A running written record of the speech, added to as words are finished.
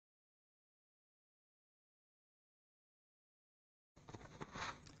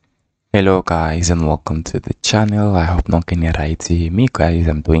Hello guys and welcome to the channel. I hope nonke right. Me guys,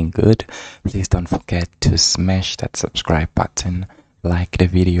 I'm doing good. Please don't forget to smash that subscribe button, like the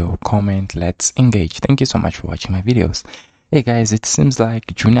video, comment, let's engage. Thank you so much for watching my videos. Hey guys, it seems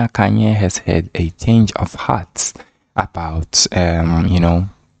like Junior Kanye has had a change of hearts about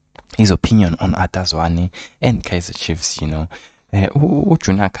his opinion on Zwane and Kaizer Chiefs.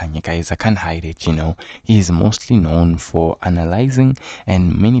 Ujuna Khanye, guys, I can't hide it, he is mostly known for analyzing,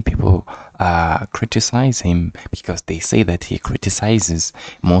 and many people criticize him because they say that he criticizes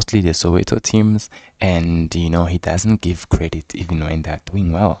mostly the Soweto teams, and he doesn't give credit even when they're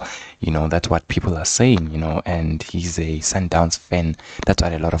doing well. That's what people are saying, and he's a Sundowns fan. That's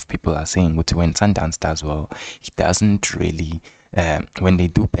what a lot of people are saying. But when Sundowns does well, he doesn't really when they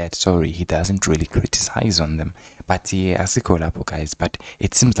do bad, sorry, he doesn't really criticize on them. But yeah, asikolapo guys. But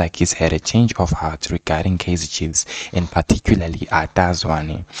it seems like he's had a change of heart regarding Kaizer Chiefs, and particularly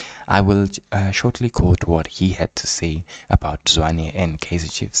Zwane. I will shortly quote what he had to say about Zwane and Kaizer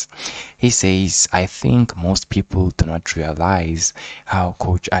Chiefs. He says, "I think most people do not realize how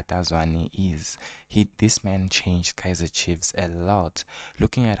Coach Zwane is. This man changed Kaizer Chiefs a lot.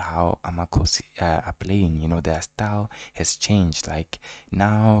 Looking at how Amakosi are playing, their style has changed. Like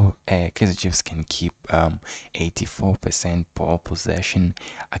now, Kaizer Chiefs can keep 84% ball possession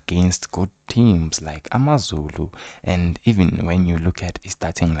against good teams like Amazulu, and even when you look at his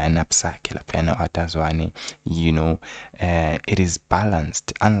starting lineup, Sakilapena Atazwane, it is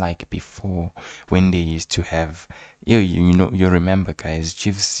balanced, unlike before when they used to have, you remember guys,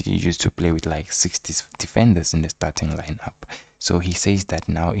 Chiefs used to play with like 60 defenders in the starting lineup. So he says that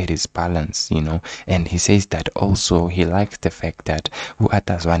now it is balanced, and he says that also he likes the fact that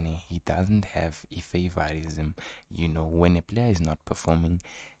Uatazwane, he doesn't have a favoritism. When a player is not performing,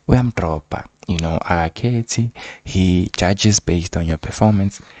 uyamdropa. Aketi, he judges based on your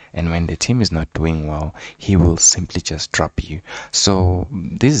performance, and when the team is not doing well, he will simply just drop you. So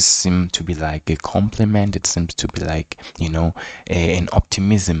this seems to be like a compliment. It seems to be like an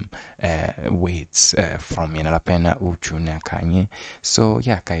optimism weights from Lapena Ujuna Kanye. So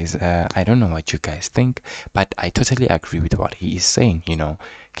yeah guys, I don't know what you guys think, but I totally agree with what he is saying.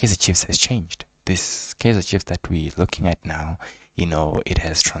 Kaizer Chiefs has changed. This Kaizer Chiefs that we're looking at now, it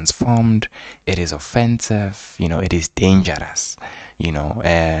has transformed. It is offensive. It is dangerous.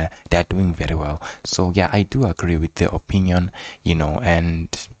 They're doing very well. So yeah, I do agree with the opinion.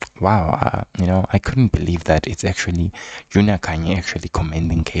 And wow, I couldn't believe that it's actually Junior Kanye actually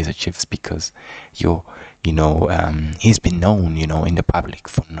commending Kaizer Chiefs, because he's been known, in the public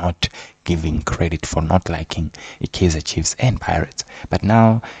for not giving credit, for not liking Kaizer Chiefs and Pirates. But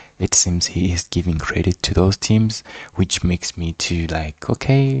now it seems he is giving credit to those teams, which makes me to like,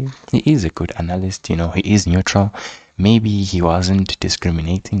 okay, he is a good analyst, he is neutral. Maybe he wasn't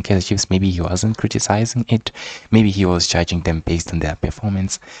discriminating Kaizer Chiefs, maybe he wasn't criticizing it, maybe he was judging them based on their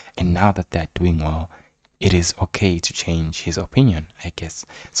performance, and now that they're doing well, it is okay to change his opinion, I guess.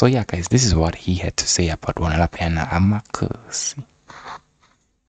 So yeah guys, this is what he had to say about Wanalapena Amakosi.